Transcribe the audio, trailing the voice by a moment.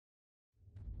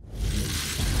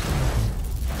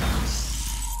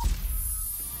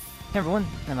Hey everyone,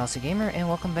 I'm Ys Gamer, and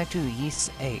welcome back to Ys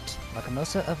VIII,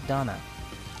 Lacrimosa of Dana.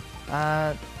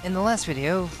 In the last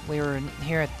video, we were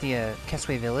here at the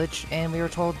Castaway Village, and we were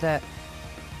told that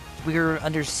we were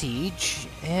under siege,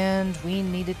 and we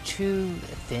needed to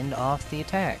fend off the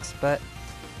attacks. But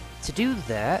to do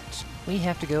that, we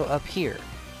have to go up here.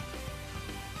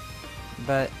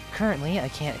 But currently, I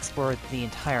can't explore the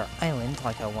entire island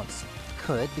like I once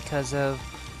could because of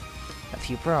a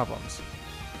few problems.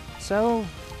 So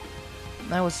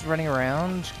I was running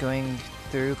around, going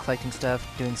through, collecting stuff,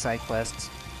 doing side quests,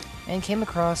 and came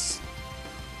across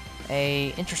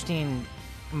a interesting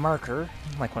marker,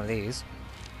 like one of these,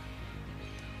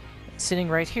 sitting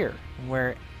right here,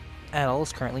 where Adel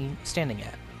is currently standing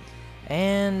at.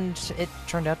 And it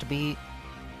turned out to be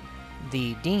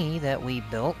the dinghy that we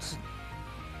built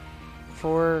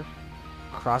for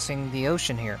crossing the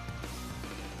ocean here.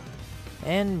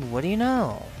 And what do you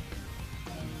know?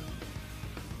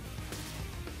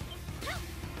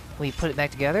 We put it back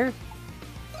together,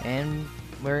 and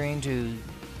we're going to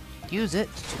use it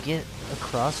to get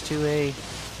across to a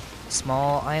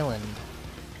small island.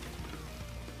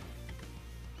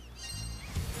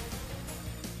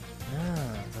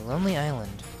 Ah, the Lonely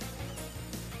Island.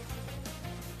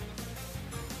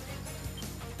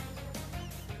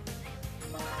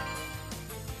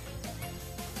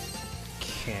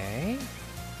 Okay.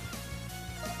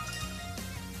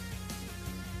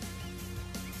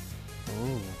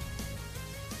 Ooh.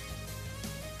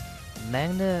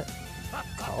 Magna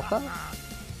Culpa?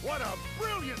 What a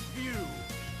brilliant view!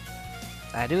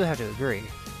 I do have to agree.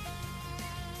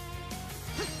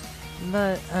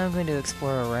 But I'm going to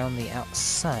explore around the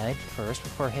outside first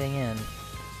before heading in.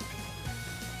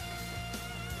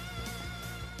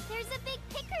 There's a big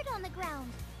pickard on the ground.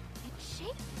 It's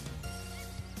shaking.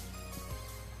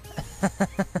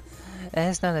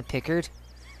 That's not a pickard.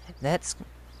 That's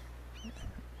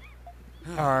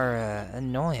our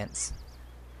annoyance.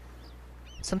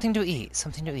 Something to eat,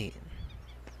 something to eat.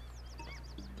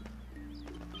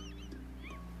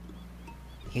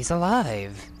 He's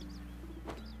alive!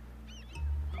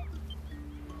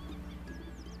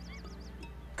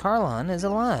 Carlon is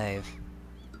alive!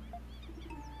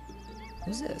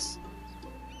 Who's this?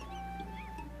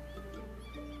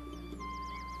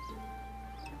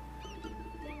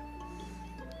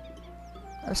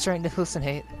 I'm starting to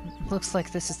hallucinate. Looks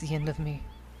like this is the end of me.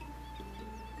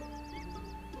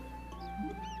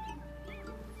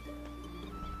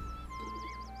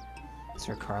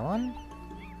 Sir Carlon?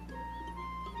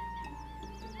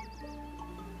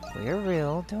 We're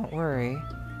real, don't worry.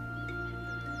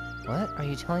 What? Are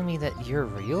you telling me that you're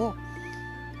real?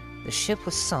 The ship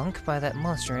was sunk by that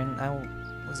monster and I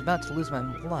was about to lose my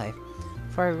life.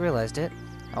 Before I realized it,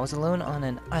 I was alone on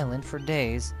an island for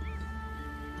days,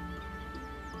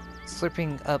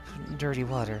 slurping up dirty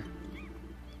water.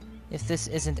 If this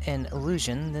isn't an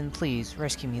illusion, then please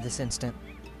rescue me this instant.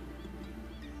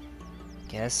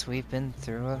 Guess you've been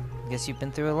through a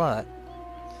lot.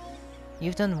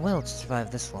 You've done well to survive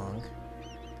this long.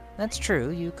 That's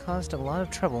true, you caused a lot of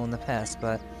trouble in the past,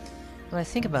 but when I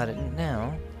think about it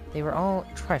now, they were all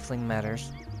trifling matters.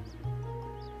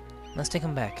 Let's take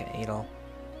him back, Adel.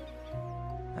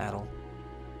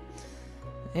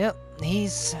 Yep,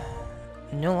 he's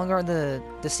no longer on the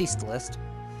deceased list.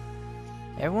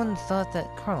 Everyone thought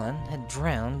that Carlon had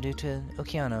drowned due to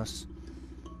Okeanos.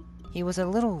 He was a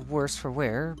little worse for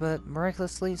wear, but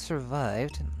miraculously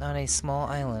survived on a small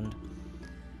island.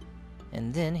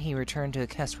 And then he returned to a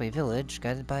castaway village,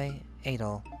 guided by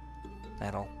Adel.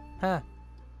 Ha!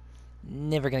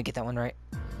 Never gonna get that one right.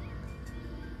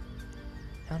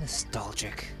 How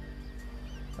nostalgic.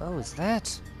 Oh, is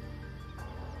that?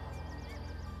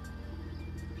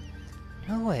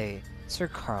 No way. Sir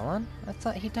Carlon? I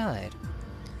thought he died.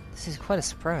 This is quite a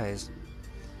surprise.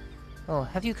 Well,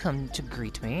 have you come to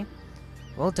greet me?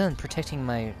 Well done protecting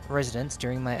my residents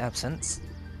during my absence.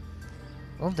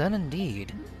 Well done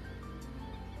indeed.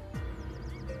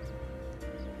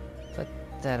 Put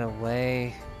that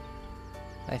away.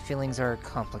 My feelings are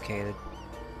complicated.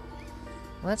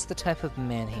 Well, that's the type of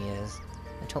man he is.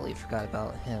 I totally forgot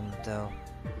about him, though.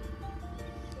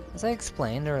 As I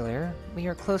explained earlier, we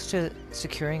are close to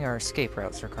securing our escape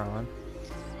route, Sir Carlon.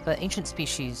 But ancient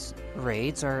species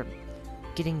raids are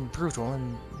getting brutal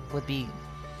and we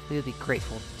would be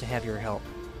grateful to have your help.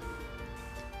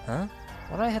 Huh?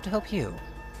 Why do I have to help you?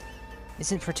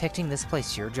 Isn't protecting this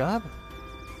place your job?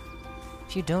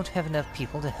 If you don't have enough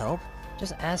people to help,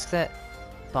 just ask that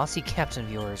bossy captain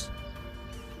of yours.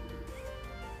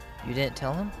 You didn't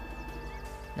tell him?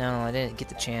 No, I didn't get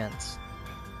the chance.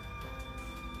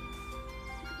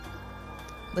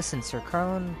 Listen, Sir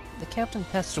Carlin, the captain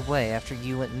passed away after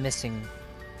you went missing.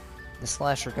 The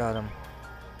slasher got him.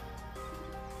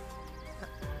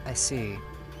 I see.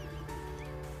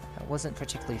 I wasn't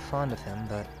particularly fond of him,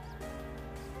 but...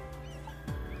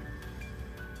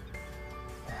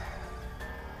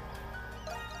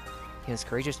 he was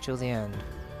courageous till the end.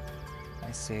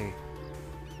 I see.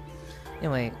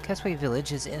 Anyway, Casway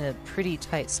Village is in a pretty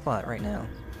tight spot right now.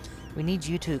 We need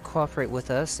you to cooperate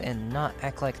with us and not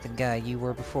act like the guy you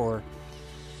were before.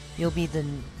 You'll be the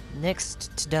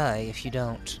next to die if you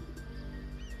don't.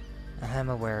 I'm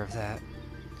aware of that.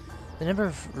 The number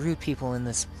of rude people in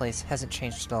this place hasn't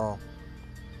changed at all.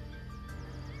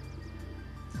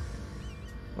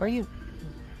 Where are you...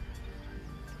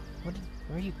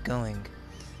 Where are you going?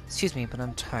 Excuse me, but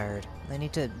I'm tired. I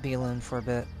need to be alone for a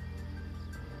bit.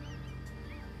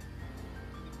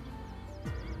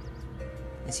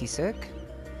 Is he sick?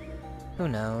 Who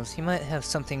knows? He might have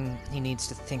something he needs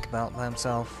to think about by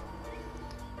himself.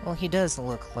 Well, he does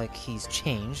look like he's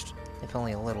changed, if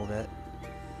only a little bit.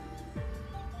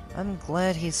 I'm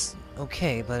glad he's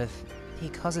okay, but if he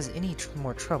causes any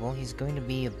more trouble, he's going to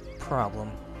be a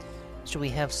problem. Should we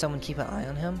have someone keep an eye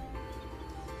on him?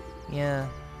 Yeah.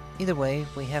 Either way,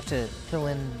 we have to fill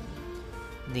in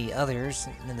the others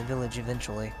in the village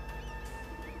eventually.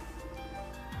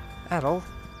 Adol,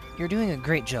 you're doing a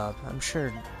great job. I'm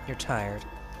sure you're tired.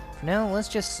 For now, let's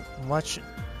just watch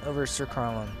over Sir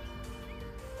Carlin.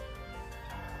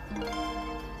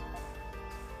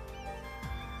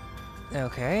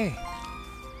 Okay.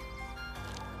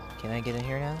 Can I get in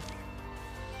here now?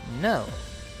 No.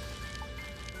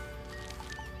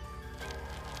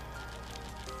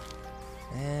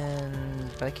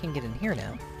 But I can get in here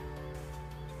now.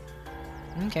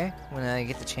 Okay, when I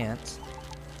get the chance.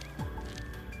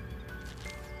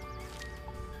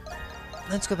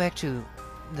 Let's go back to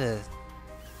this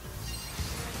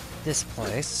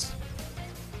place.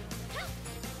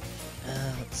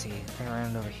 Let's see, turn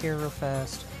around over here real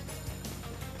fast.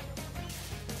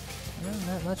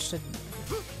 Not much to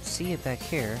see it back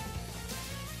here.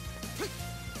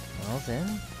 Well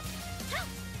then,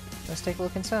 let's take a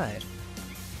look inside.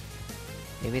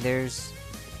 Maybe there's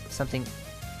something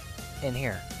in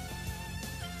here.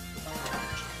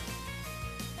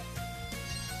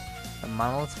 A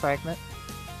monolith fragment?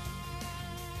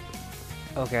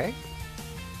 Okay.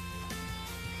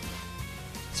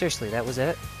 Seriously, that was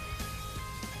it?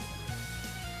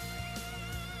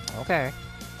 Okay.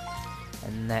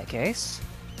 In that case,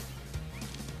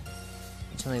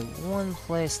 there's only one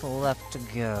place left to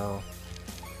go.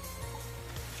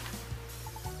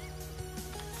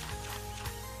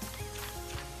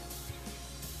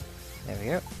 There we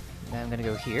go. Now I'm gonna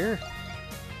go here.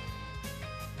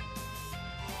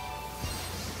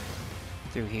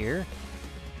 Through here.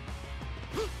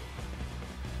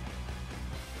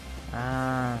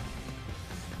 I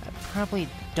probably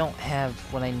don't have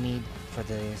what I need for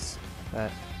these, but...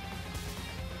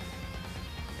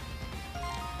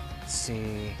 let's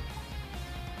see...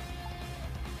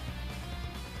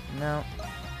 no. I'm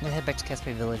gonna head back to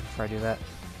Cascade Village before I do that.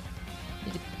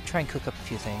 Need to try and cook up a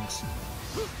few things.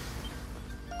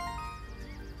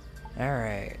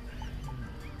 Alright.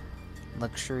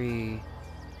 Luxury...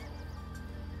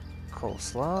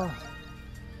 coleslaw?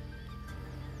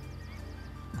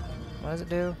 What does it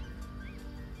do?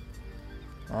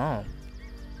 Oh.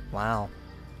 Wow.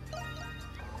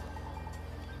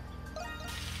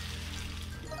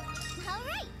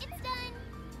 Alright, it's done.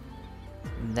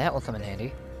 That will come in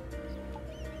handy.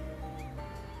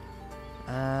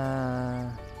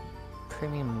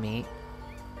 Premium meat.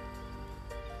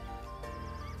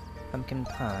 Pumpkin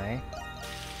pie.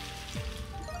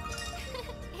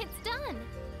 It's done.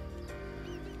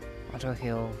 Auto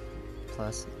heal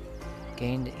plus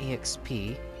gained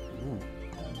EXP. Ooh.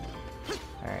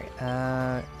 Alright,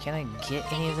 can I get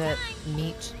any of that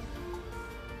meat?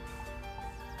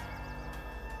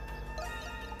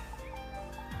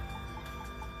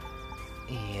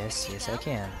 Yes, yes I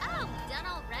can. Oh, done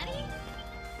already?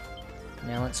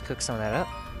 Now let's cook some of that up.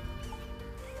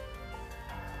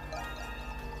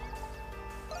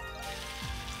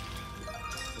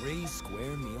 Three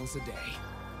square meals a day.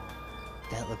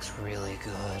 That looks really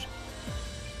good.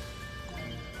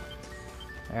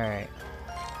 Alright.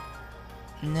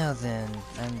 Now then,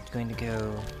 I'm going to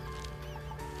go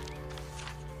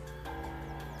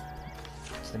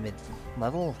to the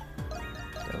mid-level.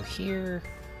 Go here.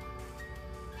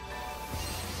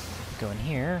 Go in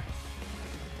here.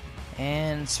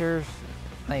 And serve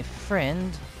my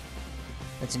friend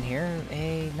that's in here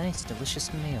a nice,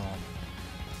 delicious meal.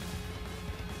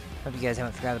 Hope you guys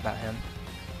haven't forgot about him.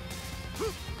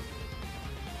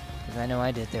 Because I know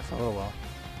I did there for a little while.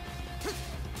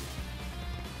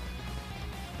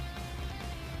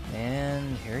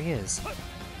 And here he is.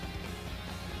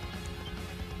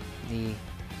 The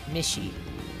Mishi.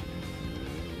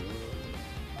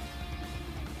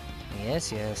 Yes,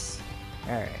 yes.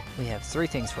 Alright, we have 3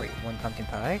 things for you. 1 pumpkin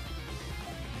pie.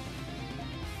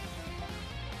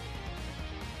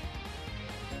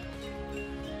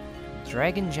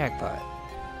 Dragon jackpot.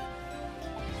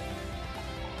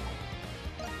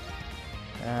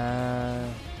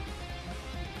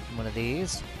 One of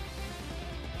these.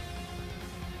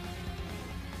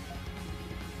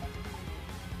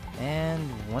 And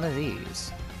one of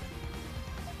these.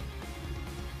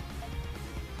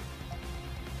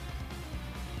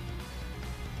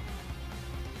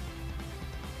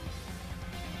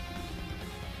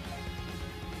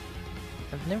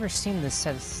 I've never seen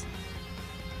this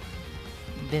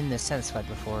been this satisfied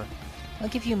before. I'll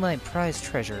give you my prized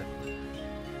treasure.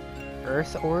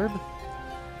 Earth orb?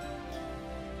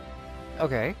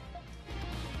 Okay.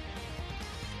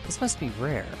 This must be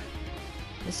rare.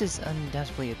 This is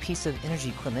undoubtedly a piece of energy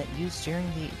equipment used during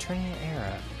the Eternian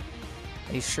era.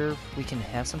 Are you sure we can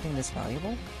have something this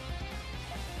valuable?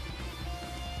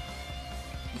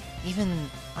 Even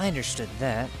I understood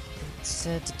that. It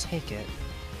said to take it.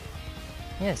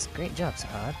 Yes, great job,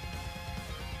 Sahad.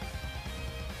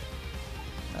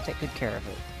 I'll take good care of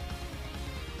it.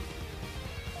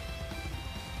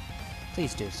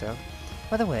 Please do so.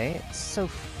 By the way, it's so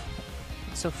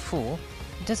full,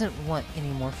 it doesn't want any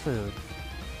more food.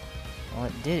 Well,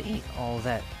 it did eat all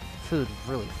that food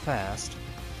really fast.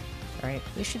 Alright,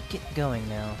 we should get going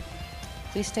now.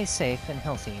 Please stay safe and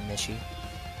healthy, Mishi.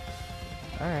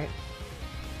 Alright.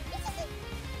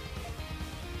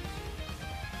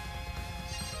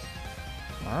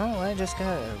 Well, I just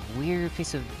got a weird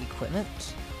piece of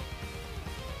equipment.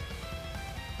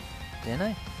 Didn't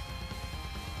I?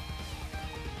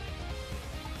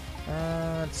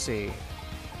 Let's see.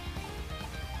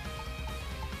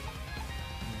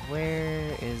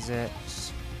 Where is it?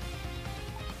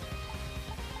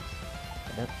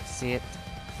 I don't see it.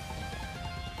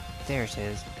 There it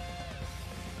is.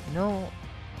 No.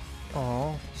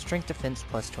 Oh, strength defense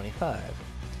plus 25.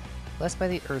 Blessed by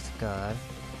the Earth God.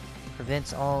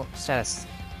 Prevents all status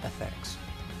effects.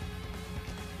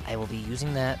 I will be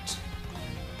using that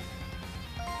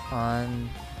on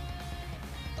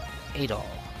Adol.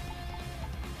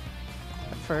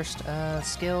 But first,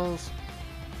 skills.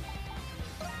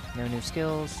 No new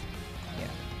skills.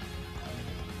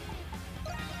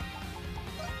 Yeah.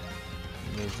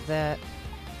 Use that.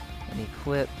 And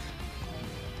equip.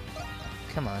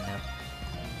 Come on now.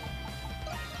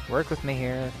 Work with me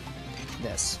here.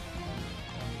 This.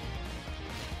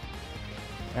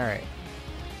 Alright.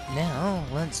 Now,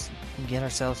 let's get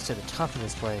ourselves to the top of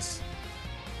this place.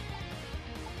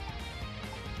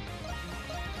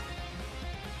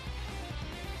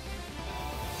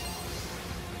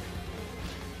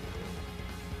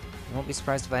 I won't be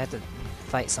surprised if I have to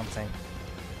fight something.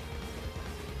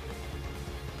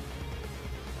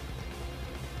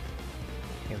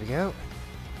 Here we go.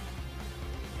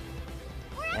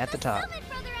 We're At the top. Summit,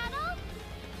 Brother Adol.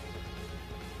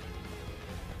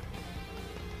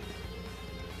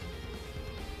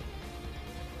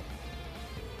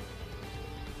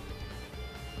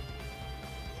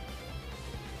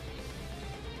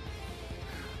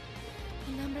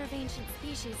 The number of ancient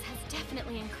species has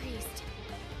definitely increased.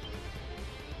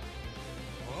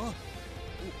 Huh?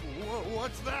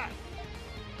 What's that?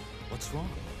 What's wrong?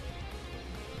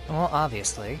 Well,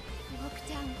 obviously. Look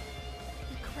down.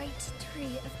 The great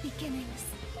tree of beginnings.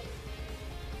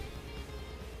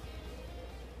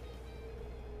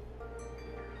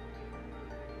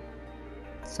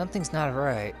 Something's not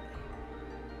right.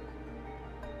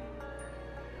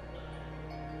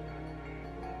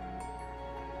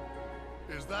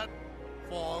 Is that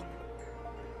fog?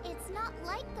 It's not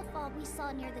like the fog we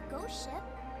saw near the ghost ship.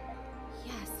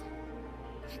 Yes.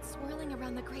 It's swirling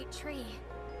around the great tree.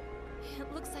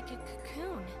 It looks like a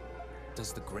cocoon.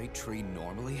 Does the great tree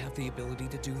normally have the ability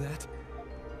to do that?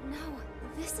 No,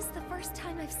 this is the first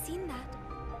time I've seen that.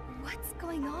 What's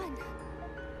going on?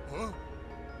 Huh?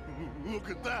 Look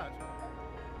at that!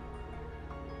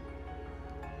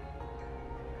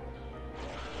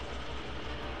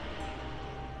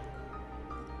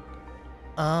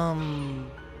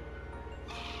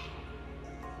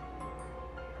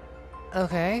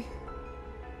 Okay.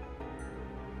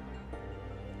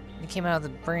 It came out of the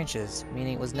branches,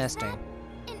 meaning it was nesting.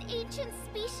 An ancient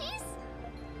species?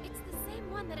 It's the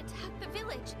same one that attacked the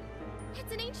village.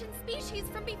 It's an ancient species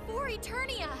from before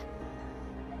Eternia.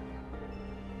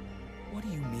 What do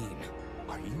you mean?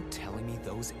 Are you telling me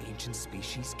those ancient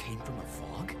species came from a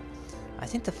fog? I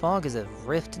think the fog is a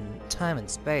rift in time and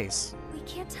space. We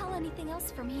can't tell anything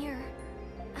else from here.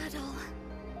 At all.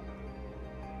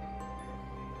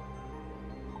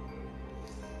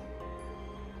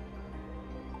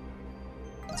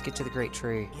 Let's get to the Great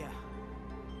Tree. Yeah.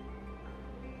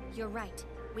 You're right.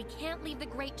 We can't leave the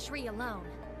Great Tree alone.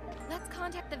 Let's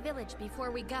contact the village before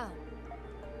we go.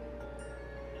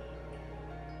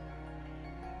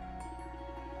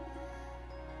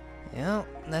 Yeah,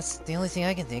 that's the only thing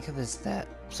I can think of is that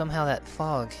somehow that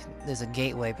fog is a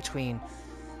gateway between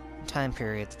time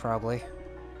periods, probably.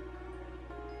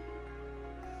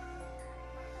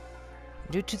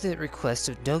 Due to the request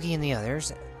of Dogi and the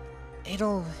others,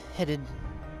 Adol headed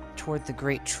toward the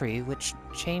Great Tree, which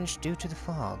changed due to the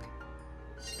fog.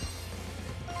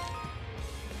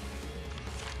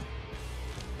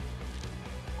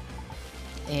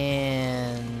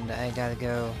 And I gotta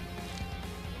go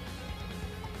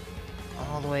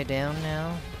all the way down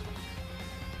now.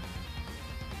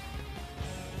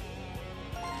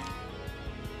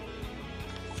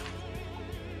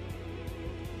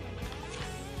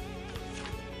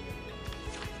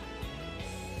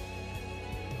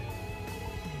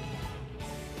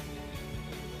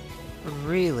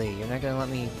 Really? You're not gonna let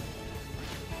me...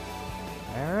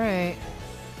 Alright.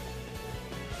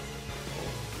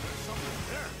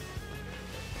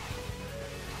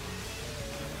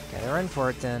 Gotta run for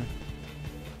it then.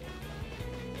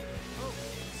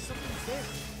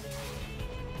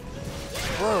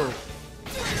 Whoa!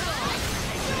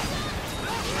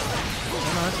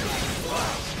 Come on.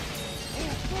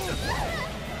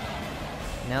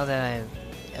 Now that I'm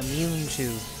immune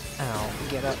to... Ow,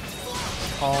 get up.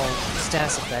 All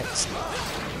status effects,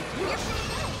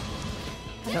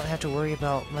 I don't have to worry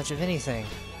about much of anything.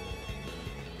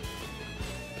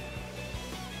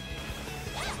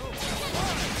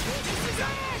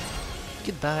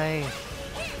 Goodbye.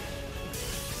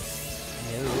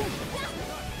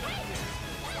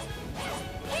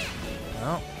 No.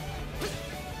 Well,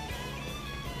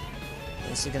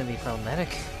 this is gonna be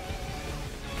problematic.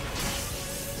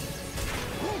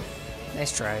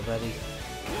 Nice try, buddy.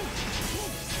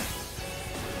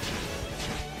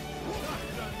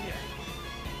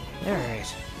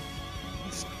 Alright.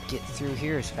 Let's get through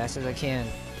here as fast as I can.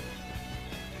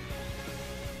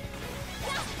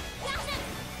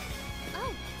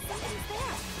 Oh, something's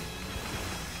there.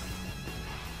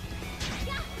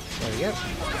 There we go.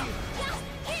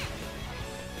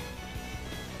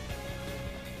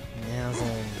 Now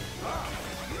then...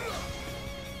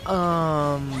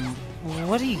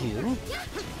 what are you?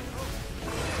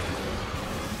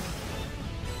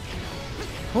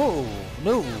 Oh,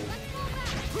 no!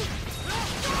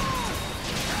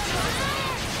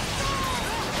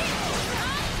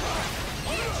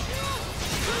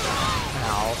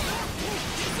 Ow.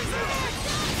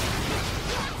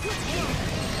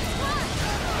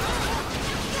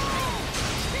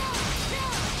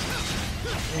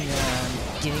 And I'm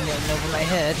getting that over my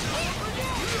head.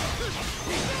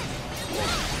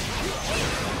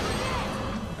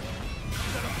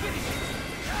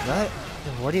 But,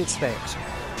 what do you expect?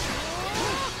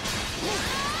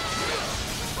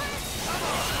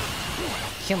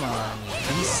 Come on, you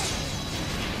beast.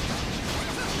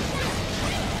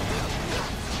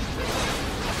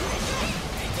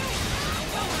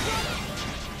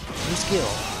 New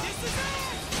skill.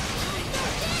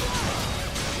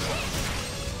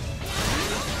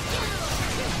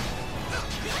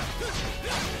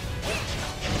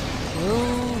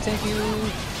 Oh, thank you.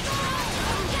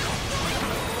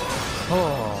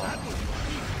 Oh.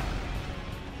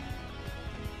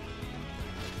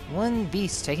 One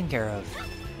beast taken care of.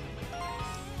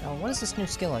 Now, what is this new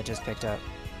skill I just picked up?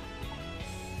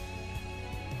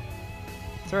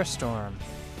 Throw storm.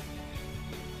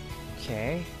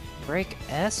 Okay. Break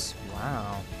S?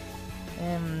 Wow.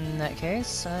 In that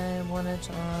case, I want it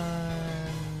on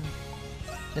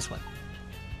this one.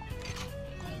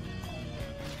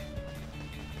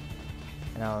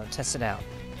 And I'll test it out.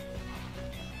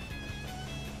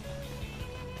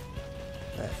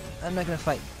 But I'm not gonna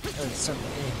fight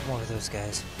any more of those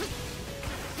guys.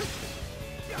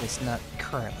 At least not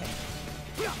currently.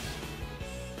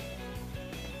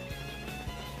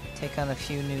 Take on a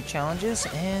few new challenges,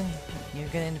 and you're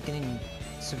gonna end up getting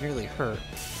severely hurt.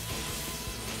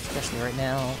 Especially right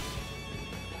now.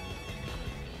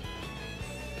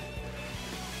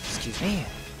 Excuse me.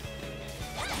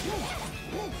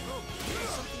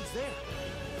 Something's there.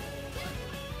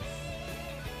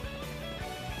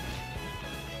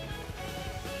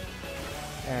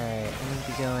 Alright, I'm gonna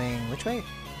be going which way?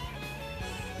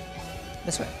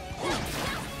 This way.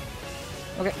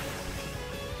 Okay.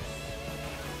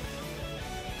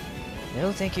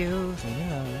 No, thank you. Leave me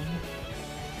alone.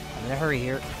 I'm in a hurry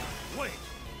here. Wait!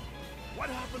 What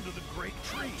happened to the great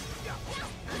tree?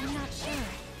 I'm not sure,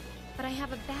 but I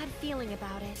have a bad feeling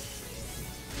about it.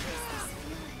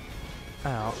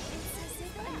 Oh. It's as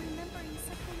if I'm remembering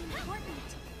something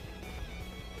important.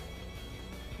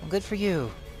 Well, good for you.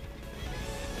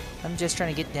 I'm just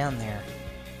trying to get down there.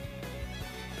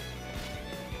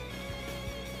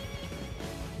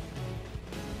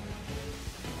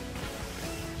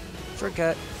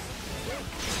 Forgot.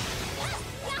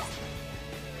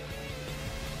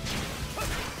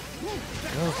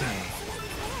 Okay.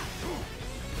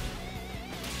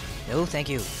 No, thank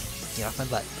you. Get off my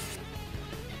butt.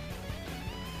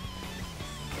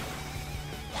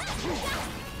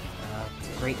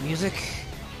 Great music.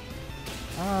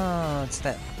 Oh, it's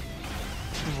that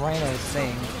rhino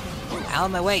thing. Out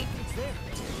of my way!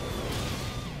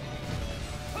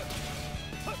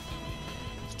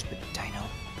 Stupid dino.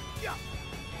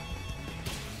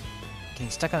 Getting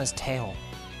stuck on his tail.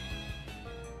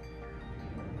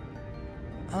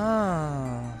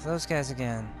 Oh, those guys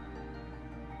again.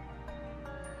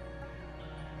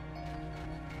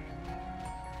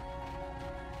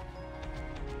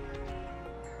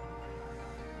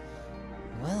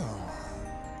 Well,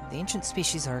 the ancient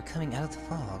species are coming out of the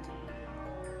fog.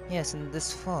 Yes, and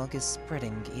this fog is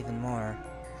spreading even more.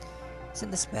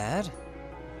 Isn't this bad?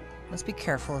 Let's be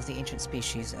careful of the ancient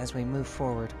species as we move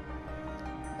forward.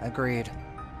 Agreed.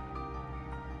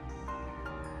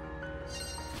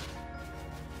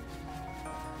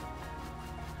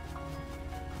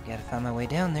 Gotta find my way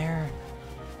down there.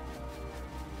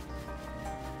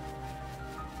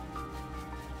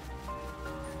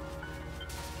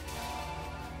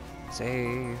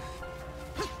 Save.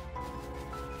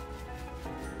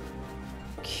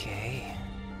 Okay.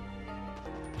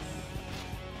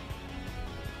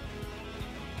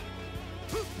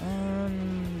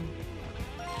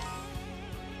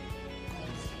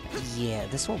 Yeah,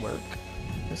 this will work.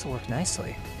 This will work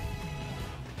nicely.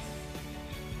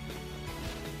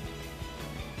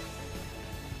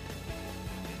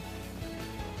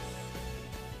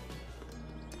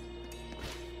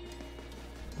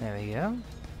 There we go.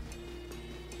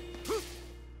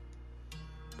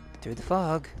 Through the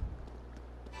fog.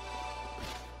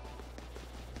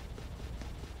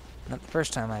 Not the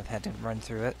first time I've had to run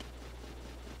through it.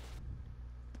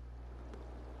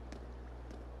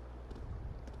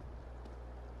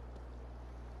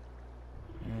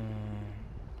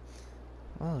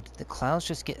 Whoa, did the clouds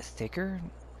just get thicker?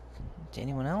 To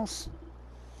anyone else?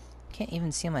 Can't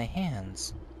even see my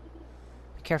hands.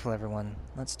 Be careful, everyone.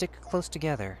 Let's stick close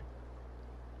together.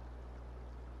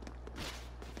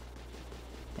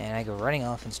 And I go running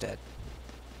off instead.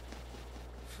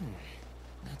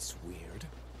 That's weird.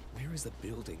 Where is the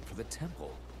building for the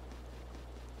temple?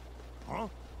 Huh?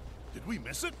 Did we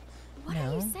miss it? What are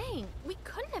you No. saying? We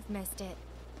couldn't have missed it.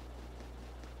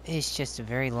 It's just a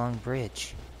very long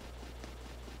bridge.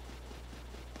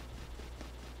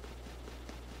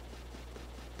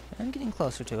 I'm getting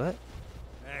closer to it.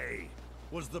 Hey,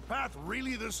 was the path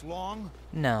really this long?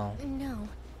 No. No,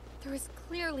 there is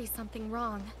clearly something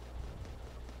wrong.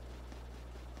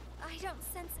 I don't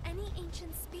sense any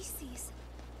ancient species.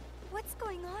 What's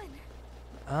going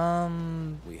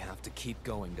on? We have to keep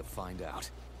going to find out.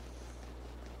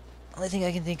 Only thing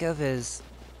I can think of is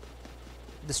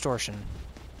distortion.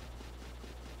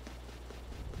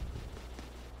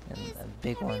 And Is a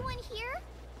big one. everyone here?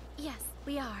 Yes,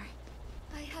 we are.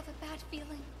 I have a bad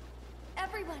feeling.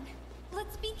 Everyone,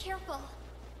 let's be careful.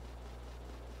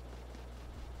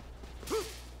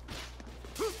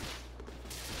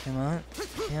 Come on.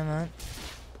 Come on.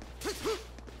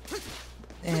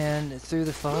 And through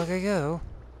the fog I go.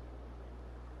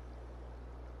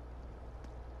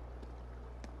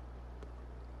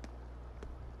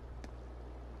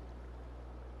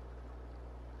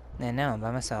 And now I'm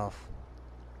by myself.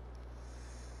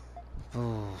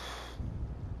 Ooh.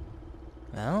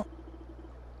 Well,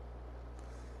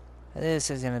 this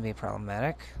is gonna be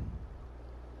problematic.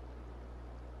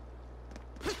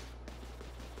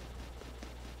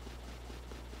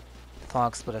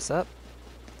 Fog split us up.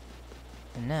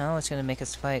 And now it's gonna make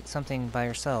us fight something by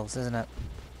ourselves, isn't it?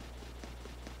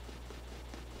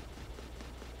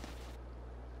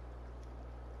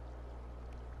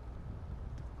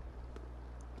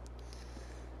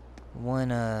 One,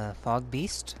 fog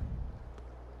beast?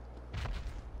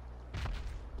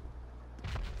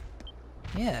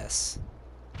 Yes.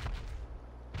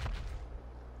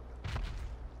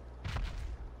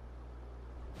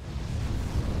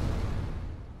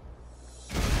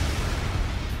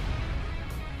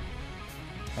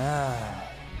 Ah,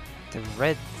 the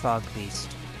red fog beast.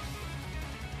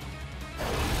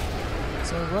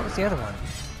 So what was the other one?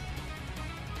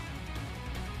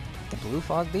 The blue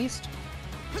fog beast?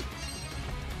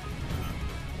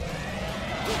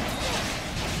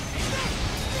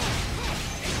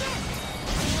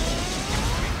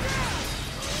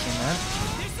 Come on.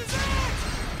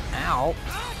 Ow!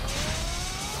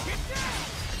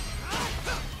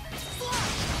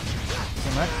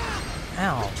 Come on.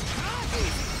 Ow!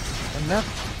 Enough!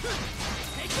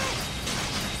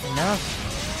 Enough!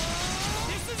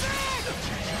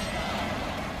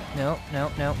 No,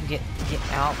 no, no! Get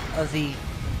out of the.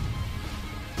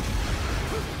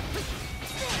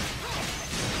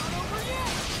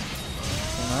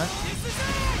 Come on.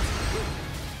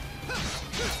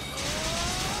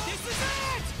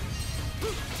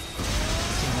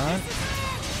 Come on.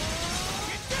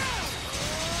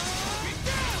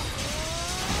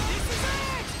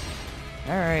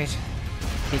 Alright,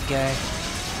 big guy.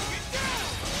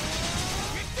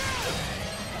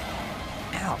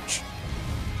 Ouch.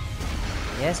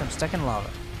 Yes, I'm stuck in lava.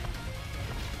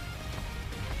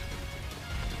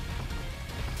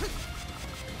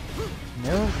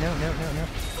 No, no, no, no, no.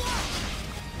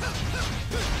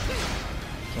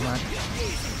 Come on.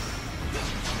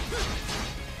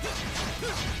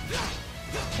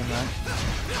 Come on.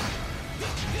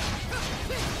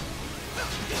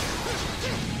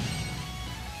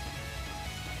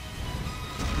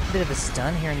 A bit of a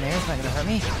stun here and there is not gonna hurt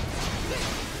me.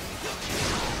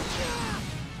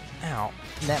 Ow.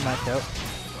 That might though.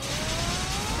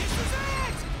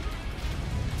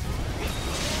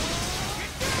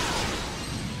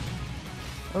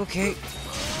 Okay.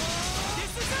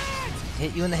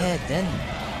 Hit you in the head then.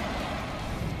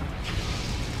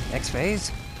 Next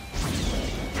phase.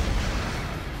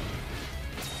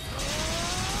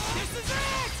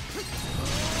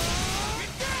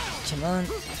 Come on.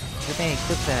 Good thing I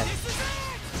clipped that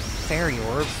fairy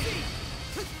orb.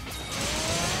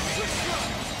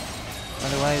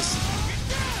 Otherwise,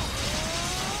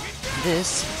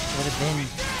 this would have been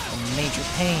a major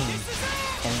pain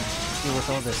and deal with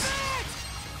all this.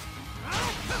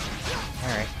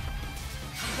 Alright.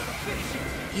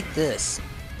 Eat this.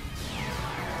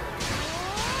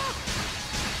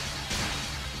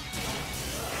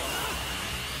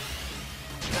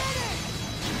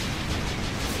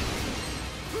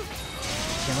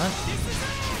 Come on.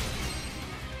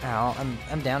 Ow,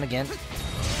 I'm down again.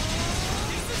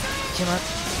 Come on,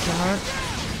 come on.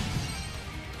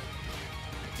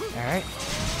 Alright.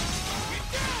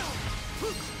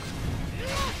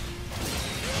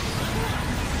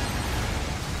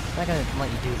 I'm not gonna let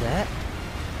you do that.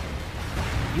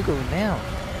 You go down.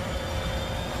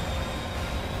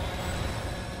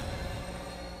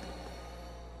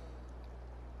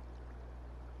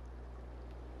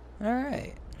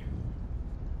 Alright.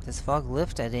 Does fog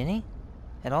lift at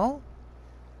all?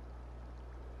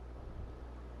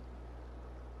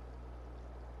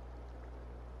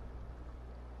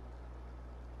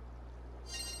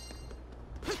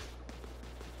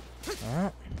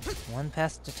 Well, one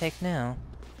path to take now.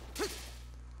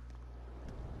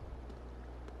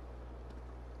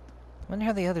 Wonder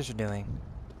how the others are doing.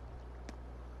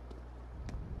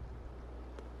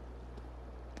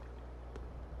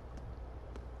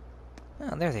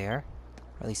 Oh, there they are.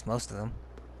 Or at least most of them.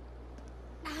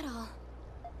 Adol.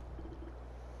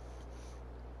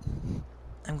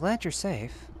 I'm glad you're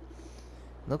safe.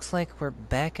 Looks like we're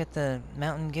back at the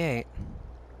mountain gate.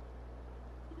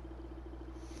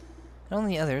 And all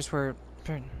the others were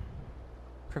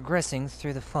progressing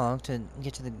through the fog to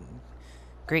get to the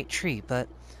great tree, but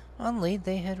oddly,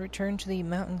 they had returned to the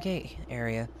mountain gate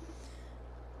area.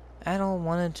 Adol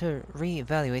wanted to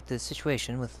re-evaluate the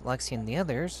situation with Lexi and the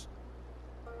others.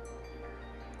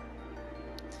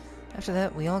 After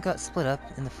that, we all got split up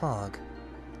in the fog.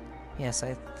 Yes,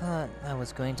 I thought I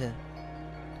was going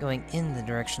in the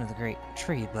direction of the great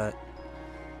tree, but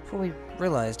before we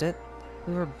realized it,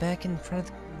 we were back in front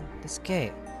of this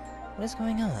gate. What is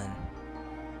going on?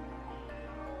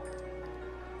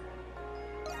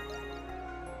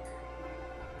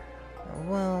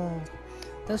 Well,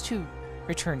 those two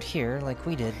returned here like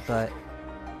we did, but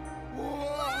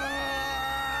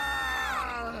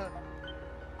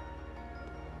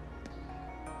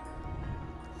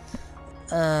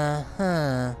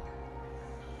uh-huh.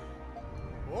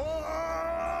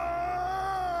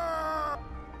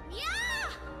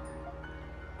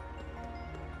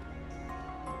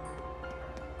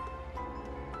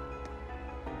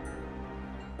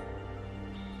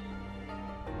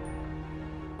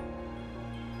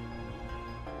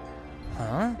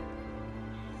 Huh?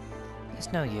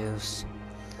 It's no use.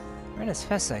 ran as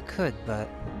fast as I could, but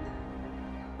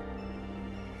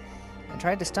I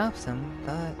tried to stop them,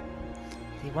 but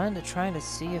they wanted to try to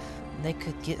see if they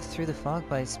could get through the fog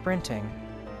by sprinting.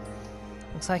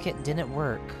 Looks like it didn't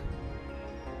work.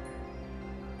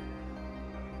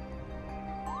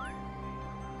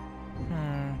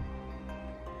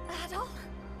 Adol?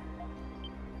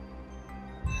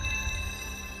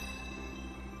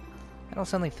 Adol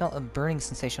suddenly felt a burning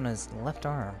sensation on his left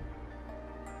arm.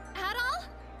 Adol?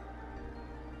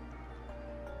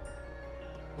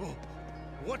 Oh,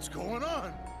 what's going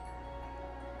on?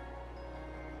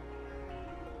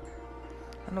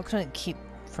 Adol couldn't keep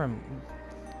from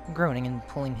groaning and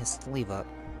pulling his sleeve up.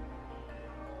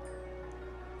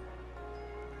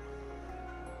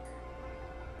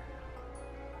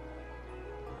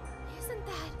 Isn't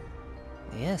that...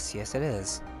 Yes, it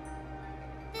is.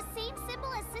 The same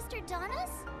symbol as Sister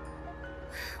Donna's?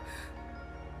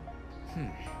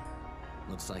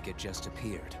 Looks like it just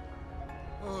appeared.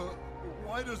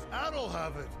 Why does Adol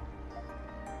have it?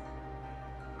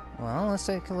 Well, let's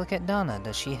take a look at Donna.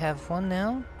 Does she have one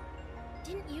now?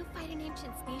 Didn't you fight an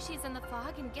ancient species in the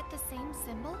fog and get the same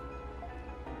symbol?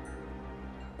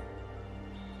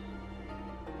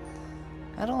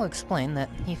 Adol explained that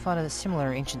he fought a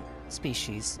similar ancient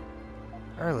species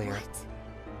earlier. What?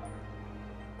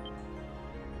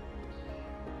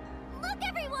 Look,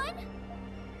 everyone!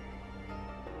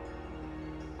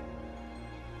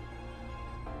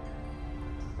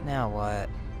 Now what?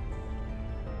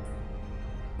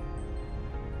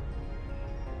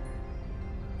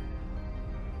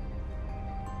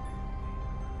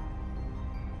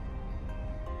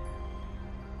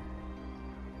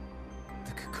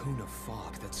 The cocoon of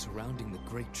fog that's surrounding the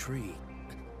great tree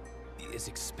is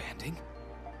expanding?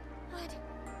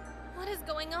 What is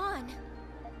going on?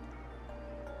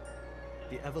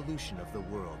 The evolution of the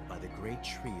world by the great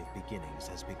tree of beginnings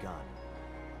has begun.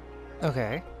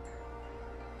 Okay.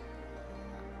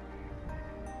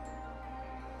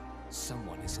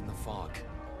 Someone is in the fog.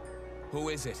 Who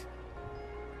is it?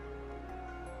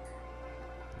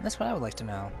 That's what I would like to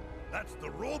know. That's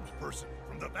the robed person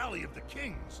from the Valley of the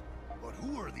Kings. But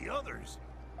who are the others?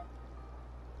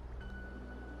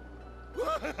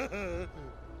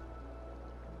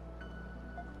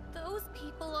 Those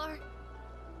people are...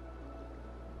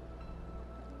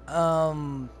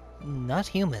 Not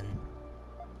human.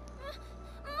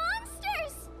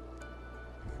 Monsters!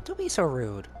 Don't be so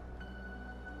rude.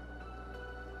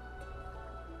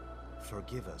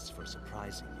 Forgive us for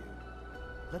surprising you.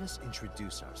 Let us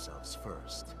introduce ourselves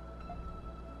first.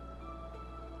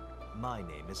 My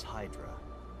name is Hydra.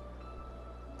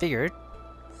 Figured.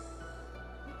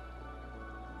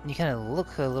 You kind of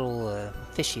look a little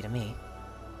fishy to me.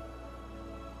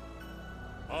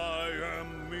 I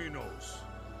am Minos.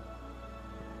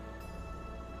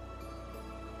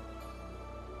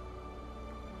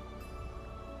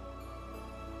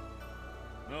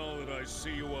 Now that I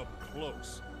see you up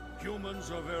close,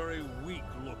 humans are very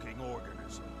weak-looking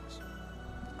organisms.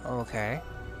 Okay.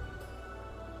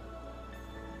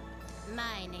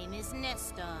 My name is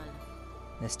Nestor.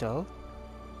 Nisto?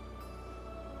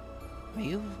 Are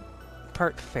you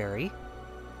part fairy?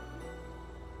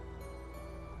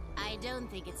 I don't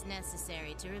think it's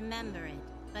necessary to remember it,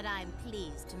 but I'm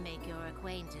pleased to make your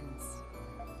acquaintance.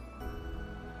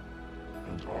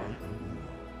 And I am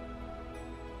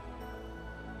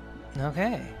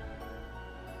Okay.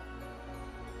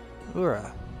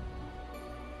 Ura.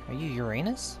 Are you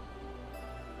Uranus?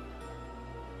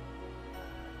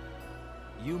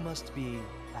 You must be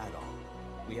Adol.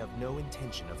 We have no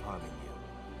intention of harming you.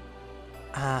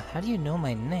 How do you know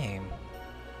my name?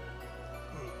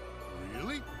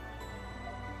 Really?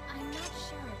 I'm not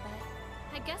sure,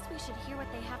 but I guess we should hear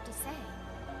what they have to say.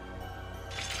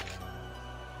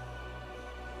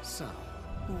 So,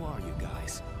 who are you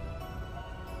guys?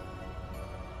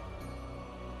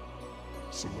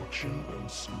 selection and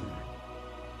steering.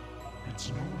 It's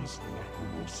known as the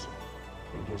Lacrimosa,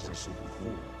 and as I said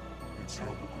before, it's how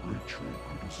the great tree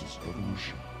produces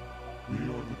evolution. We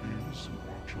are the beings who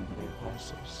watch over that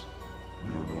process. We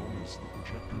are known as the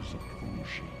Protectors of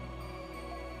Evolution.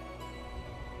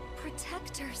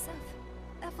 Protectors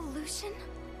of evolution?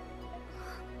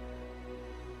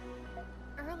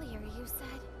 Earlier you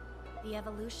said, the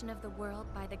evolution of the world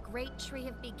by the great tree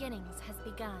of beginnings has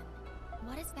begun.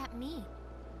 What does that mean?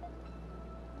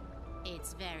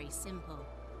 It's very simple.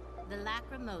 The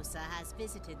Lacrimosa has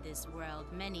visited this world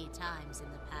many times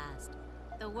in the past.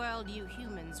 The world you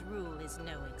humans rule is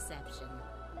no exception.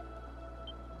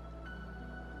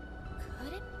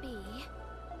 Could it be?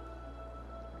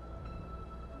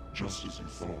 Just as you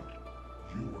thought,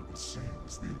 you are the same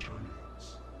as the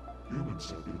Eternians.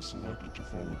 Humans have been selected to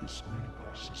follow the screening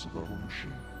process of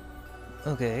evolution.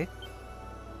 Okay.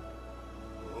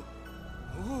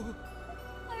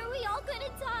 Are we all gonna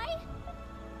die?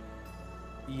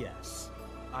 Yes.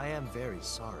 I am very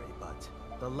sorry, but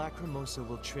the Lacrimosa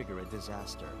will trigger a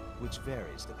disaster, which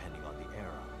varies depending on the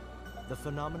era. The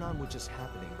phenomenon which is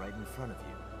happening right in front of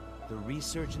you, the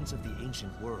resurgence of the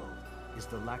ancient world, is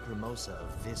the Lacrimosa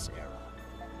of this era.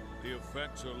 The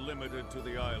effects are limited to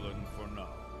the island for now,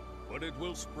 but it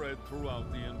will spread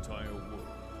throughout the entire world.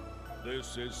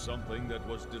 This is something that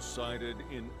was decided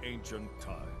in ancient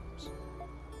times.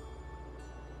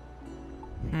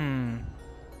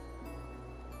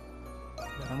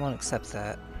 I won't accept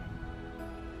that.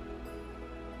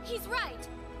 He's right!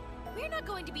 We're not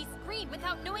going to be screened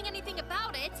without knowing anything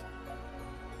about it!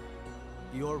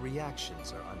 Your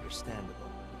reactions are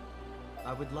understandable.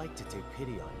 I would like to take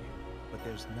pity on you, but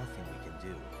there's nothing we can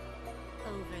do.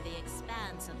 Over the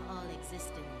expanse of all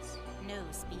existence, no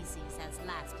species has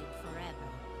lasted forever.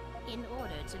 In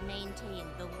order to maintain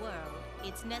the world,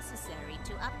 it's necessary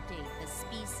to update the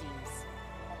species.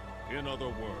 In other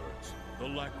words, the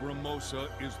Lacrimosa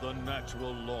is the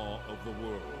natural law of the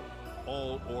world.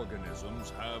 All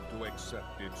organisms have to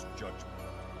accept its judgment.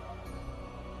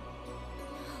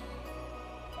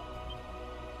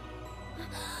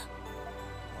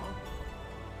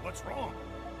 What's wrong?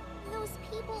 Those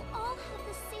people all have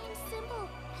the same symbol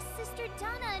as Sister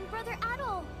Dana and Brother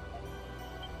Adol.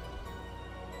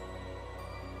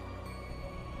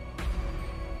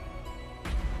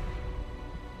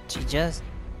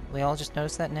 We all just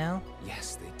noticed that now?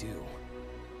 Yes, they do.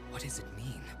 What does it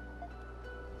mean?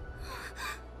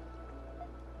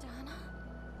 Dana?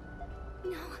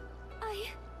 No,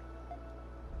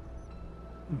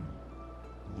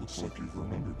 Looks like you've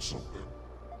remembered something.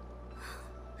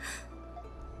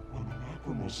 When the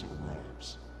Lacrimosa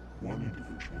arrives, one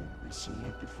individual is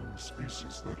selected from a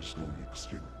species that is going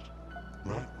extinct.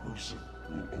 That person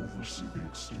will oversee the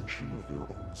extinction of their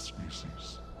own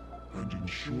species, and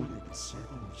ensure that the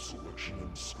cycle of selection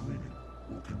and screening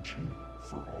will continue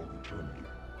for all eternity.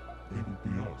 They will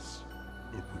be us,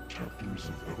 the protectors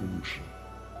of evolution.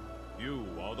 You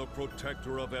are the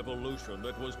protector of evolution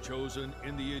that was chosen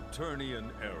in the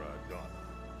Eternian era,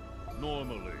 Donna.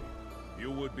 Normally, you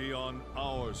would be on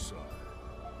our side.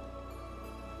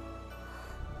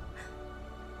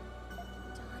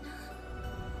 Dana...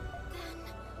 Then...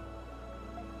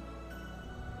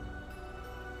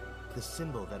 The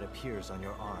symbol that appears on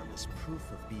your arm is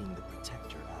proof of being the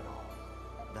protector at all.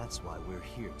 That's why we're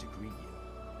here to greet you.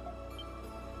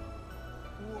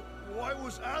 Why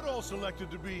was Adol selected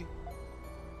to be?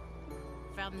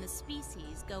 From the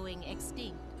species going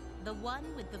extinct, the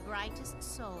one with the brightest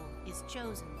soul is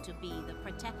chosen to be the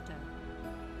protector.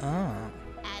 Oh.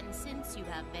 And since you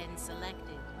have been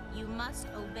selected, you must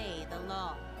obey the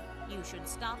law. You should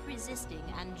stop resisting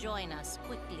and join us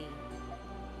quickly.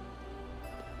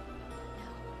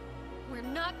 No, we're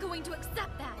not going to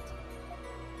accept that!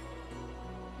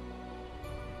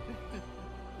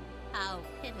 How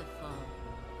pitiful.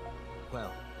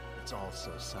 Well, it's all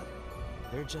so sudden.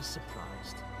 They're just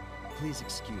surprised. Please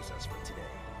excuse us for today.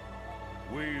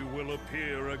 We will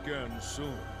appear again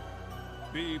soon.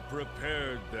 Be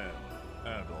prepared then,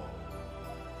 Adol.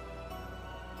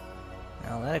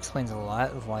 Now that explains a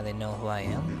lot of why they know who I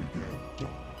am.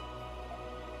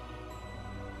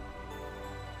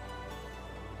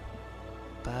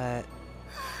 But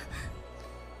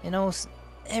in almost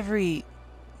every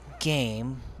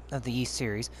game of the Ys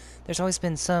series, there's always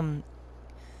been some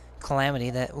calamity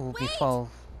that will befall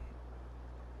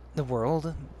the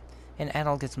world, and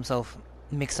Adol gets himself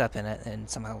mixed up in it and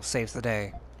somehow saves the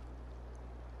day.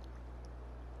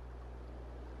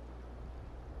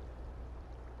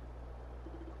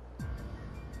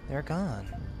 They're gone.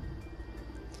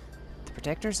 The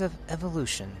protectors of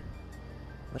evolution.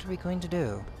 What are we going to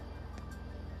do?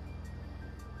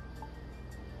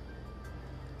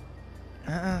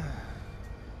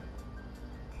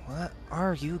 What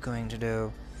are you going to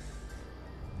do?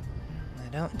 I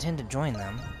don't intend to join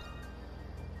them.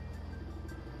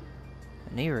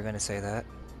 I knew you were going to say that.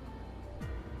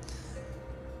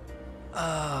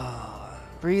 Oh,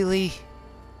 really?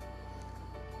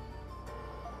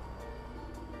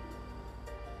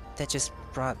 That just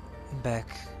brought back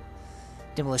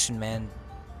Demolition Man.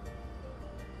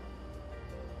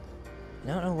 I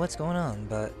don't know what's going on,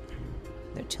 but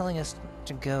they're telling us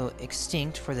to go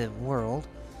extinct for the world,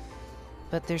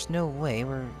 but there's no way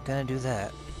we're gonna do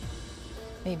that.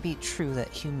 It may be true that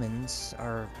humans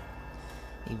are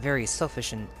a very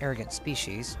selfish and arrogant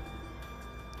species,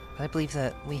 but I believe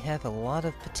that we have a lot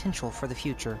of potential for the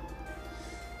future.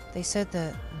 They said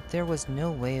that there was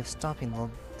no way of stopping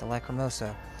the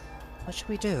Lacrimosa. What should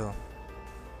we do?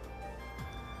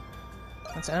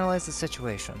 Let's analyze the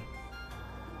situation.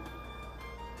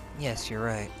 Yes, you're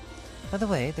right. By the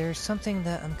way, there's something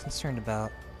that I'm concerned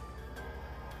about.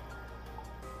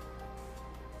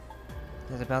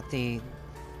 Is it about the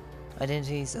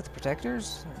identities of the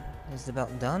Protectors? Is it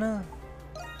about Dana?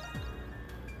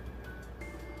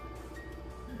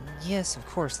 Yes, of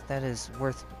course, that is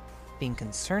worth being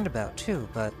concerned about too,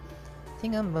 but the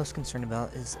thing I'm most concerned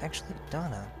about is actually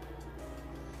Dana.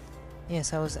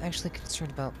 Yes, I was actually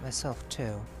concerned about myself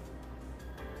too.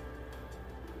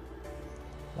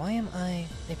 Why am I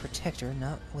a Protector,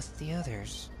 not with the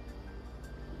others?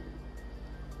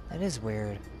 That is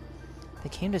weird. They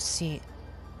came to see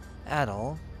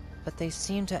Adol, but they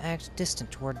seem to act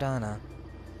distant toward Dana.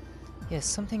 Yes,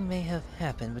 something may have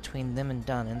happened between them and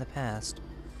Dana in the past.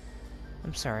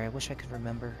 I'm sorry, I wish I could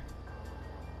remember.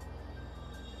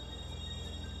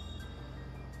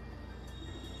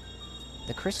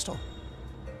 The crystal.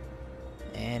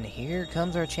 And here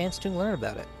comes our chance to learn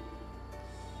about it.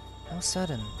 How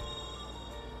sudden.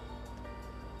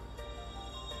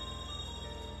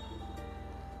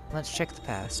 Let's check the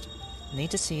past.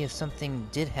 Need to see if something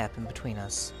did happen between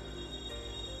us.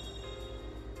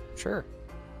 Sure.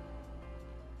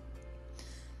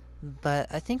 But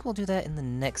I think we'll do that in the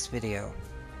next video.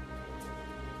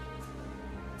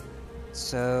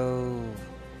 So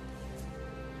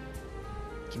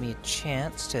give me a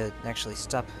chance to actually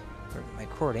stop my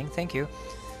recording. Thank you.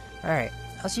 Alright,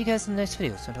 I'll see you guys in the next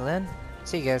video. So until then,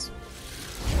 see you guys.